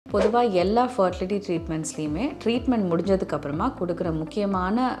பொதுவாக எல்லா fertility ட்ரீட்மெண்ட்ஸ்லையுமே treatment முடிஞ்சதுக்கு அப்புறமா கொடுக்குற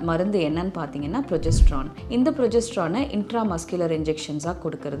முக்கியமான மருந்து என்னன்னு பார்த்தீங்கன்னா ப்ரொஜெஸ்ட்ரான். இந்த ப்ரொஜெஸ்ட்ரானை இன்ட்ராமஸ்குலர் இன்ஜெக்ஷன்ஸாக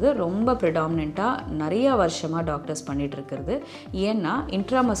கொடுக்கறது ரொம்ப ப்ரிடாமினெண்ட்டாக நிறைய வருஷமாக டாக்டர்ஸ் பண்ணிட்டு இருக்கிறது. ஏன்னா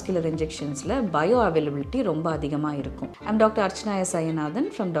இன்ட்ராமஸ்குலர் இன்ஜெக்ஷன்ஸில் பயோ அவைலபிலிட்டி ரொம்ப அதிகமாக இருக்கும். I'm doctor Archana S Ayyanathan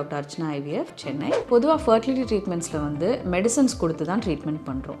from doctor Archana IVF Chennai. பொதுவாக ஃபர்டிலிட்டி ட்ரீட்மெண்ட்ஸில் வந்து மெடிசன்ஸ் கொடுத்து தான் ட்ரீட்மெண்ட்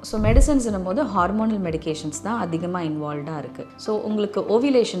பண்ணுறோம். ஸோ மெடிசன்ஸ்னும் போது ஹார்மோனல் மெடிகேஷன்ஸ் தான் அதிகமாக இன்வால்வ்டாக இருக்குது. ஸோ உங்களுக்கு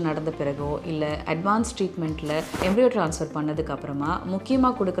ஓவிலேஷன் நடந்த பிறகோ இல்லை அட்வான்ஸ் ட்ரீட்மெண்ட்டில் எம்ப்ரியோ ட்ரான்ஸ்ஃபர் பண்ணதுக்கு அப்புறமா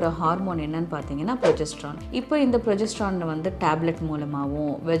முக்கியமாக கொடுக்குற ஹார்மோன் என்னன்னு பார்த்தீங்கன்னா ப்ரொஜெஸ்ட்ரான். இப்போ இந்த ப்ரொஜெஸ்ட்ரான் வந்து டேப்லெட்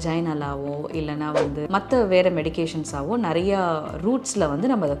மூலமாகவும் வெஜைனலாவோ இல்லைனா வந்து மற்ற வேறு மெடிகேஷன்ஸாவோ நிறையா ரூட்ஸில் வந்து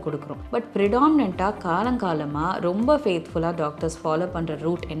நம்ம அதை கொடுக்குறோம். பட் ப்ரிடாமினெண்ட்டாக காலங்காலமாக ரொம்ப ஃபேத்ஃபுல்லாக டாக்டர்ஸ் ஃபாலோ பண்ணுற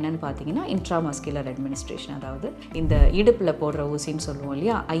ரூட் என்னன்னு பார்த்தீங்கன்னா இன்ட்ராமஸ்குலர் அட்மினிஸ்ட்ரேஷன், அதாவது இந்த இடுப்பில் போடுற ஊசின்னு சொல்லுவோம்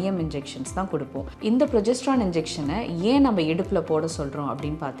இல்லையா, ஐஎம் இன்ஜெக்ஷன்ஸ் தான் கொடுப்போம். இந்த ப்ரொஜெஸ்ட்ரான் இன்ஜெக்ஷனை ஏன் நம்ம இடுப்பில் போட சொல்கிறோம்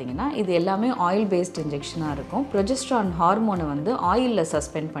அப்படின்னு பார்த்தீங்கன்னா இது எல்லாமே ஆயில் பேஸ்ட் இன்ஜெக்ஷனாக இருக்கும். ப்ரொஜெஸ்ட்ரான் ஹார்மோனை வந்து ஆயிலில்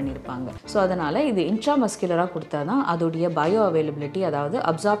சஸ்பெண்ட் பண்ணியிருப்பாங்க. ஸோ அதனால் இது இன்ட்ராமஸ்குலராக கொடுத்தா தான் அதோடைய பயோ அவைலபிலிட்டி, அதாவது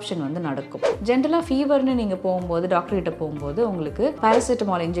அப்சார்ப்ஷன் வந்து நடக்கும். ஜென்ரலாக ஃபீவர்னு நீங்கள் போகும்போது டாக்டர்கிட்ட போகும்போது உங்களுக்கு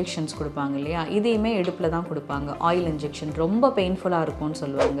பேராசிட்டமால் இன்ஜெக்ஷன்ஸ் கொடுப்பாங்க இல்லையா, இதையுமே இடுப்பில் தான் கொடுப்பாங்க. ஆயில் இன்ஜெக்ஷன் ரொம்ப பெயின்ஃபுல்லாக இருக்கும்னு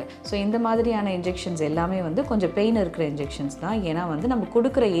சொல்லுவாங்க. ஸோ இந்த மாதிரியான இன்ஜெக்ஷன்ஸ் எல்லாமே வந்து கொஞ்சம் பெயின் இருக்கிற இன்ஜெக்ஷன்ஸ் தான். ஏன்னா வந்து நம்ம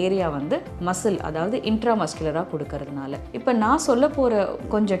கொடுக்குற ஏரியா வந்து மசில், அதாவது இன்ட்ராமஸ்குலராக கொடுக்கறதுனால. இப்போ நான் சொல்ல போகிற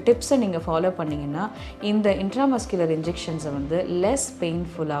கொஞ்சம் டிப்ஸை நீங்கள் ஃபாலோ பண்ணிங்கன்னா இந்த இன்ட்ராமஸ்குலர் இன்ஜெக்ஷன்ஸை வந்து less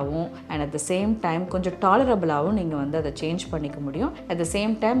பெயின்ஃபுல்லாகவும் and at the same time கொஞ்சம் டாலரபிளாகவும் நீங்கள் வந்து அதை சேஞ்ச் பண்ணிக்க முடியும். அட் த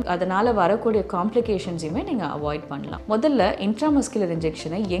சேம் டைம் அதனால் வரக்கூடிய காம்ப்ளிகேஷன்ஸையுமே நீங்கள் அவாய்ட் பண்ணலாம். முதல்ல இன்ட்ராமஸ்குலர்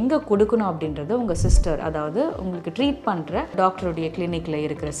இன்ஜெக்ஷனை எங்கே கொடுக்கணும் அப்படின்றத உங்கள் சிஸ்டர், அதாவது உங்களுக்கு ட்ரீட் பண்ணுற டாக்டருடைய கிளினிக்கில்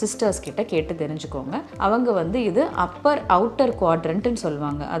இருக்கிற சிஸ்டர்ஸ் கிட்ட கேட்டு தெரிஞ்சுக்கோங்க. அவங்க வந்து இது அப்பர் அவுட்டர் குவாட்ரண்ட்னு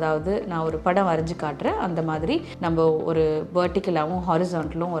சொல்லுவாங்க. அதாவது நான் ஒரு படம் வரைஞ்சி காட்டுறேன், அந்த மாதிரி நம்ம ஒரு வெர்டிக்கலாகவும்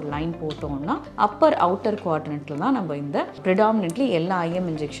ஹாரிசான்டலும் ஒரு லைன் போட்டோம்னா அப்பர் அவுட்டர் குவாட்ரண்ட்டில் தான் நம்ம இந்த ப்ரிடாமினென்ட்லி எல்லா ஐஎம்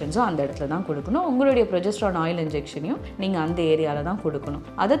இன்ஜெக்ஷன்ஸும் அந்த இடத்துல தான் கொடுக்கணும். உங்களுடைய ப்ரொஜெஸ்ட்ரான் ஆயில் இன்ஜெக்ஷனையும் நீங்கள் அந்த ஏரியாவில் தான் கொடுக்கணும்.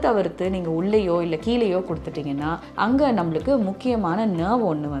 அதை தவிர்த்து நீங்கள் உள்ளேயோ இல்லை கீழேயோ கொடுத்துட்டிங்கன்னா அங்கே நம்மளுக்கு முக்கியமான நர்வ்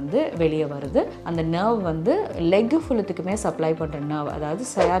ஒன்று வந்து வெளியே வருது. அந்த நர்வ் வந்து லெக் ஃபுல்லத்துக்குமே சப்ளை பண்ணுற நர்வ், அதாவது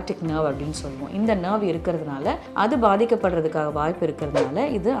சயாட்டிக் நர்வ் அப்படின்னு சொல்லுவோம். இந்த நர்வ் இருக்கிறதுனால அது பாதிக்கப்படுறதுக்காக வாய்ப்பு இருக்கிறதுனால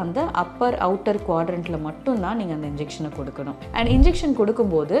இது அந்த அப்பர் அவுட்டர் குவாட்ரண்ட்டில் மட்டும்தான் நீங்கள் அந்த இன்ஜெக்ஷனை கொடுக்கணும். அண்ட் இன்ஜெக்ஷன்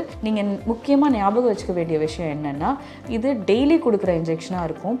கொடுக்கும்போது நீங்கள் முக்கியமாக ஞாபகம் வச்சுக்க வேண்டிய விஷயம் என்னென்னா இது டெய்லி கொடுக்குற இன்ஜெக்ஷனாக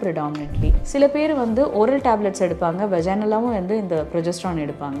இருக்கும் ப்ரிடாமினென்ட்லி. சில பேர் வந்து ஓரல் டேப்லெட்ஸ் எடுப்பாங்க, வெஜைனலாவும் வந்து இந்த ப்ரொஜெஸ்ட்ரான்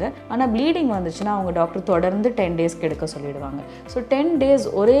எடுப்பாங்க. ஆனால் ப்ளீடிங் வந்துச்சுன்னா அவங்க டாக்டர் தொடர்ந்து 10 டேஸ்க்கு எடுக்க சொல்லிடுவாங்க. ஸோ 10 டேஸ்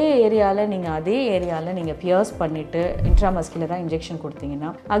ஒரே ஏரியாவில் நீங்கள் அதே ஏரியாவில் நீங்கள் பியர்ஸ் பண்ணிவிட்டு இன்ட்ராமஸ்குலராக இன்ஜெக்ஷன்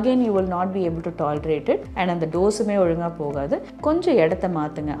கொடுத்தீங்கன்னா again you will not be able to tolerate it and அந்த டோஸுமே ஒழுங்காக போகாது. கொஞ்சம் இடத்த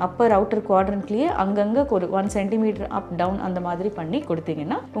மாற்றுங்க. அப்பர் அவுட்டர் குவாட்ரண்ட்லேயே அங்கங்கே ஒரு 1 சென்டிமீட்டர் அப் டவுன் அந்த மாதிரி பண்ணி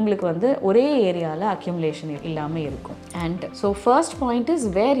கொடுத்தீங்கன்னா உங்களுக்கு வந்து ஒரே ஏரியாவில் அக்யூமுலேஷன் இல்லாமல் இருக்கும். And so first point is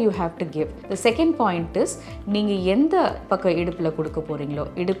where you have to give. The second point is நீங்கள் எந்த பக்கம் இடுப்பில் கொடுக்க போகிறீங்களோ,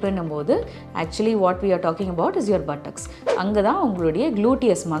 இடுப்புன்னும் போது actually what we are talking about is your buttocks. அங்கே தான் உங்களுடைய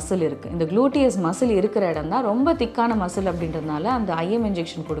க்ளூட்டியஸ் மசில் இருக்குது. இந்த க்ளூட்டியஸ் மசில் இருக்கிற இடம் தான் ரொம்ப திக்கான மசில் அப்படின்றதுனால அந்த ஐஎம்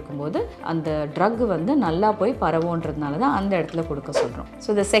இன்ஜெக்ஷன் கொடுக்கும்போது அந்த ட்ரக் வந்து நல்லா போய் பரவுன்றதுனால தான் அந்த இடத்துல கொடுக்க சொல்கிறோம்.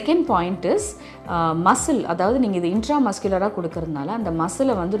 So the second point is muscle, அதாவது நீங்கள் இது இன்ட்ராமஸ்குலராக கொடுக்கறதுனால அந்த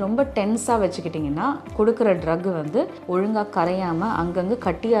மசிலை வந்து ரொம்ப டென்ஸாக வச்சுக்கிட்டிங்கன்னா கொடுக்குற ட்ரக் வந்து ஒழுங்காக கரையாமல் அங்கங்கே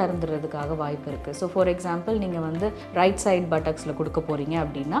கட்டியாக இருந்துறதுக்காக வாய்ப்பு இருக்குது. ஸோ ஃபார் எக்ஸாம்பிள் நீங்கள் வந்து ரைட் சைட் பட்டக்ஸில் கொடுக்க போகிறீங்க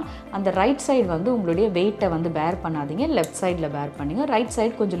அப்படின்னா அந்த ரைட் சைடு வந்து உங்களுடைய வெயிட்டை வந்து பேர் பண்ணாதீங்க, லெஃப்ட் சைடில் பேர் பண்ணுங்க. ரைட்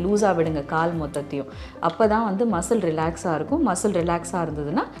சைடு கொஞ்சம் லூஸாக விடுங்க கால் மொத்தத்தையும். அப்போ தான் வந்து மசில் ரிலாக்ஸாக இருக்கும். மசில் ரிலாக்ஸாக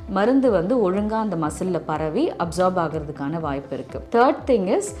இருந்ததுன்னா மருந்து வந்து ஒழுங்காக அந்த மசிலில் பரவி அப்சார்ப் ஆகிறதுக்கான வாய்ப்பு இருக்குது. தேர்ட் திங்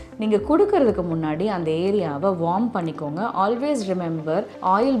இஸ் நீங்கள் கொடுக்கறதுக்கு முன்னாடி அந்த ஏரியாவை வார்ம் பண்ணிக்கோங்க. Always remember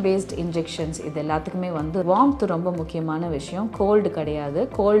oil paste injections இது எல்லாத்துக்குமே வந்து வார்ம்த் ரொம்ப முக்கியமான விஷயம். கோல்டு கிடையாது.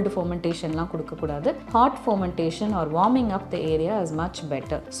 கோல்டு ஃபோமெண்டேஷன்லாம் கொடுக்கக்கூடாது. Hot fomentation R warming up the area is much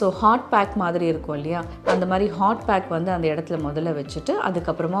better. So hot pack மாதிரி இருக்கும் இல்லையா, அந்த மாதிரி ஹாட் பேக் வந்து அந்த இடத்துல முதல்ல வச்சுட்டு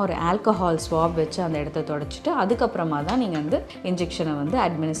அதுக்கப்புறமா ஒரு ஆல்கஹால் ஸ்வாப் வச்சு அந்த இடத்த தொடச்சிட்டு அதுக்கப்புறமா தான் நீங்கள் வந்து இன்ஜெக்ஷனை வந்து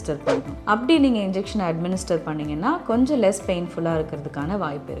அட்மினிஸ்டர் பண்ணணும். அப்படி நீங்கள் இன்ஜெக்ஷனை அட்மினிஸ்டர் பண்ணிங்கன்னா கொஞ்சம் லெஸ் பெயின்ஃபுல்லாக இருக்கிறதுக்கான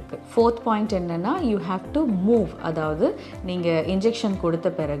வாய்ப்பு இருக்குது. ஃபோர்த் பாயிண்ட் என்னென்னா யூ ஹேவ் டு மூவ். அதாவது நீங்கள் இன்ஜெக்ஷன் கொடுத்த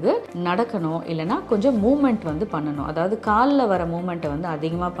பிறகு நடக்கணும், இல்லைனா கொஞ்சம் மூவ்மெண்ட் வந்து பண்ணணும். அதாவது காலில் வர மூவ்மெண்ட்டை வந்து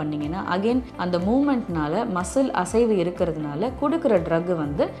அதிகமாக பண்ணிங்கன்னா அகெயின் அந்த மூவ்மெண்ட்னால மசில் அசைவு இருக்கிறதுனால கொடுக்குற ட்ரக்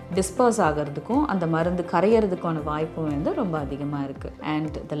வந்து டிஸ்பர்ஸ் ஆகிறதுக்கும் அந்த மருந்து கரையிறதுக்கான வாய்ப்பும் வந்து ரொம்ப அதிகமாக இருக்குது.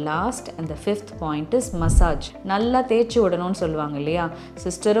 And the last and the fifth point is massage. நல்லா தேய்ச்சி விடணும்னு சொல்லுவாங்க இல்லையா,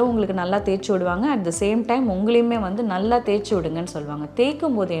 சிஸ்டரும் உங்களுக்கு நல்லா தேய்ச்சி விடுவாங்க, அட் த சேம் டைம் உங்களையுமே வந்து நல்லா தேய்ச்சி விடுங்கன்னு சொல்லுவாங்க.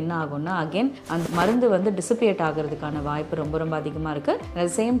 தேய்க்கும் போது என்ன ஆகும்னா அகெயின் அந்த மருந்து வந்து டிசிபேட் ஆகிறதுக்கான வாய்ப்பு ரொம்ப ரொம்ப அதிகமாக அதிகமாக இருக்குது.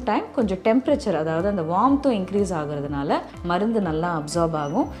 அட் சேம் டைம் கொஞ்சம் டெம்பரேச்சர், அதாவது அந்த வார்ம்த்தும் இன்க்ரீஸ் ஆகுறதுனால மருந்து நல்லா அப்சார்ப்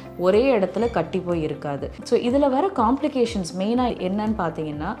ஆகும், ஒரே இடத்துல கட்டி போய் இருக்காது. ஸோ இதில் வர காம்ப்ளிகேஷன்ஸ் மெயினாக என்னன்னு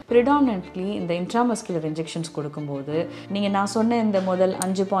பார்த்தீங்கன்னா, ப்ரிடாமினன்ட்லி இந்த இன்ட்ராமஸ்குலர் இன்ஜெக்ஷன்ஸ் கொடுக்கும்போது நீங்கள் நான் சொன்ன இந்த முதல்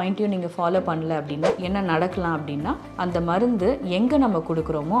 5 பாயிண்ட்டையும் நீங்கள் ஃபாலோ பண்ணல அப்படின்னா என்ன நடக்கலாம் அப்படின்னா, அந்த மருந்து எங்கே நம்ம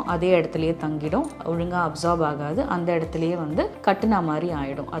கொடுக்குறோமோ அதே இடத்துலையே தங்கிடும், ஒழுங்காக அப்சார்ப் ஆகாது, அந்த இடத்துலையே வந்து கட்டுனா மாதிரி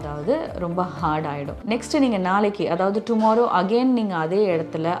ஆகிடும், அதாவது ரொம்ப ஹார்ட் ஆகிடும். நெக்ஸ்ட் நீங்கள் நாளைக்கு, அதாவது டுமாரோ அகெயின் நீங்கள் அதே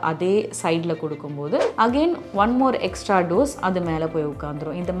இடத்துல அதே சைடில் கொடுக்கும்போது again one more extra dose அது மேலே போய்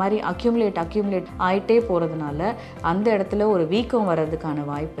உட்காந்துரும். இந்த மாதிரி அக்யூமுலேட் ஆகிட்டே போகிறதுனால அந்த இடத்துல ஒரு வீக்கம் வர்றதுக்கான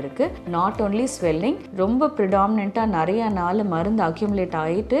வாய்ப்பு இருக்குது. நாட் ஓன்லி ஸ்வெல்லிங், ரொம்ப ப்ரிடாமினெண்ட்டாக நிறைய நாள் மருந்து அக்யூமுலேட்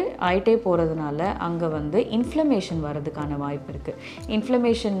ஆகிட்டே போகிறதுனால அங்கே வந்து இன்ஃப்ளமேஷன் வர்றதுக்கான வாய்ப்பு இருக்குது.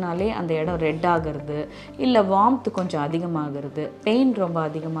 இன்ஃப்ளமேஷன்னாலே அந்த இடம் ரெட் ஆகிறது, இல்லை வார்ம்த் கொஞ்சம் அதிகமாகிறது, பெயின் ரொம்ப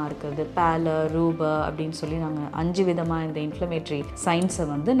அதிகமாக இருக்கிறது, பேலர், ரூபர் அப்படின்னு சொல்லி நாங்கள் 5 விதமாக இந்த இன்ஃப்ளமேட்டரி சைன்ஸை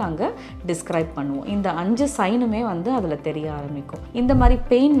வந்து நாங்கள் டிஸ்கிரைப் பண்ணுவோம். இந்த 5 சைனுமே வந்து அதில் தெரிய ஆரம்பிக்கும். இந்த மாதிரி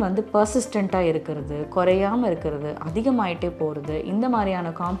பெயின் வந்து பர்சிஸ்டண்ட்டாக இருக்கிறது, குறையாமல் இருக்கிறது, அதிகமாகிட்டே போகிறது, இந்த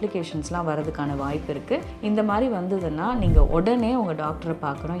மாதிரியான காம்ப்ளிகேஷன்ஸ்லாம் வரதுக்கான வாய்ப்பு இருக்குது. இந்த மாதிரி வந்ததுன்னா நீங்கள் உடனே உங்கள் டாக்டரை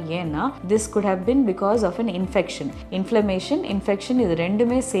பார்க்கணும். ஏன்னா this good have been because of an infection, infection இது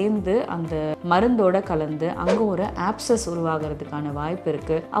ரெண்டுமே சேர்ந்து அந்த மருந்தோட கலந்து அங்கே ஒரு ஆப்சஸ் உருவாகிறதுக்கான வாய்ப்பு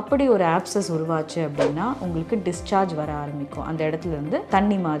இருக்குது. அப்படி ஒரு ஆப்சஸ் உருவாச்சு அப்படின்னா உங்களுக்கு டிஸ்சார்ஜ் வர ஆரம்பிக்கும், அந்த இடத்துல இருந்து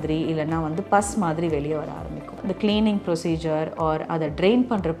தண்ணி மாதிரி இல்லைன்னா வந்து பஸ் மாதிரி வெளியே வர ஆரம்பிக்கும். இந்த கிளீனிங் ப்ரொசீஜர் ஆர் அதை ட்ரெயின்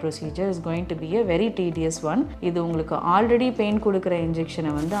பண்ணுற procedure is going to be a very tedious one. இது உங்களுக்கு ஆல்ரெடி பெயின் கொடுக்குற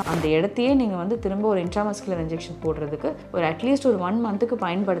இன்ஜெக்ஷனை வந்து அந்த இடத்தையே நீங்கள் வந்து திரும்ப ஒரு இன்ட்ராமஸ்குலர் இன்ஜெக்ஷன் போடுறதுக்கு ஒரு அட்லீஸ்ட் ஒரு 1 மந்த்துக்கு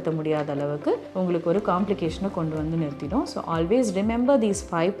பயன்படுத்த முடியாத அளவுக்கு உங்களுக்கு ஒரு காம்ப்ளிகேஷனை கொண்டு வந்து நிறுத்திடும். So always remember these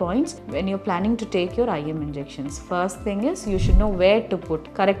 5 points when you're planning to take your IM injections. First thing is you should know where to put,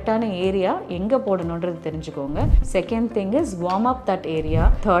 கரெக்டான ஏரியா எங்கே போடணுன்றது தெரிஞ்சுக்கோங்க. Second thing is warm up that area.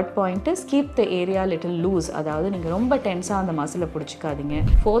 Third point is keep the area little loose, அதாவது நீங்கள் ரொம்ப டென்ஸாக அந்த மசிலை பிடிச்சிக்காதீங்க.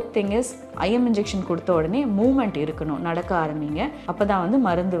 Fourth thing is IM injection கொடுத்த உடனே movement இருக்கணும், நடக்க ஆரம்பிங்க, அப்போ தான் வந்து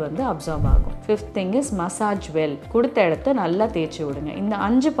மருந்து வந்து அப்சார்ப் ஆகும். Fifth thing is massage well, கொடுத்த இடத்த நல்லா தேய்ச்சி விடுங்க. இந்த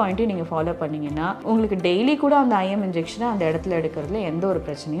 5 பாயிண்ட்டையும் நீங்கள் ஃபாலோ பண்ணீங்கன்னா உங்களுக்கு டெய்லி கூட அந்த IM இன்ஜெக்ஷனை அந்த இடத்துல எடுக்கிறதுல எந்த ஒரு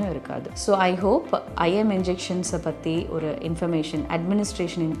பிரச்சனையும் இருக்காது. ஸோ ஐ ஹோப் IM இன்ஜெக்ஷன்ஸை பற்றி ஒரு இன்ஃபர்மேஷன்,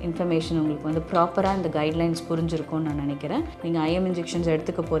 அட்மினிஸ்ட்ரேஷன் இன்ஃபர்மேஷன் உங்களுக்கு வந்து ப்ராப்பராக இந்த கைட்லைன்ஸ் புரிஞ்சிருக்கும்னு நான் நினைக்கிறேன். நீங்கள் IM இன்ஜெக்ஷன்ஸ்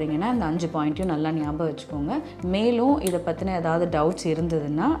எடுத்துக்க போகிறீங்கன்னா இந்த 5 பாயிண்ட்டையும் நல்லா ஞாபகம் வச்சுக்கோங்க. மேலும் இதை பற்றின ஏதாவது டவுட்ஸ்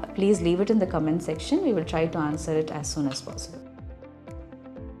இருந்ததுன்னா please leave it in the comment section. We will try to answer it as soon as possible.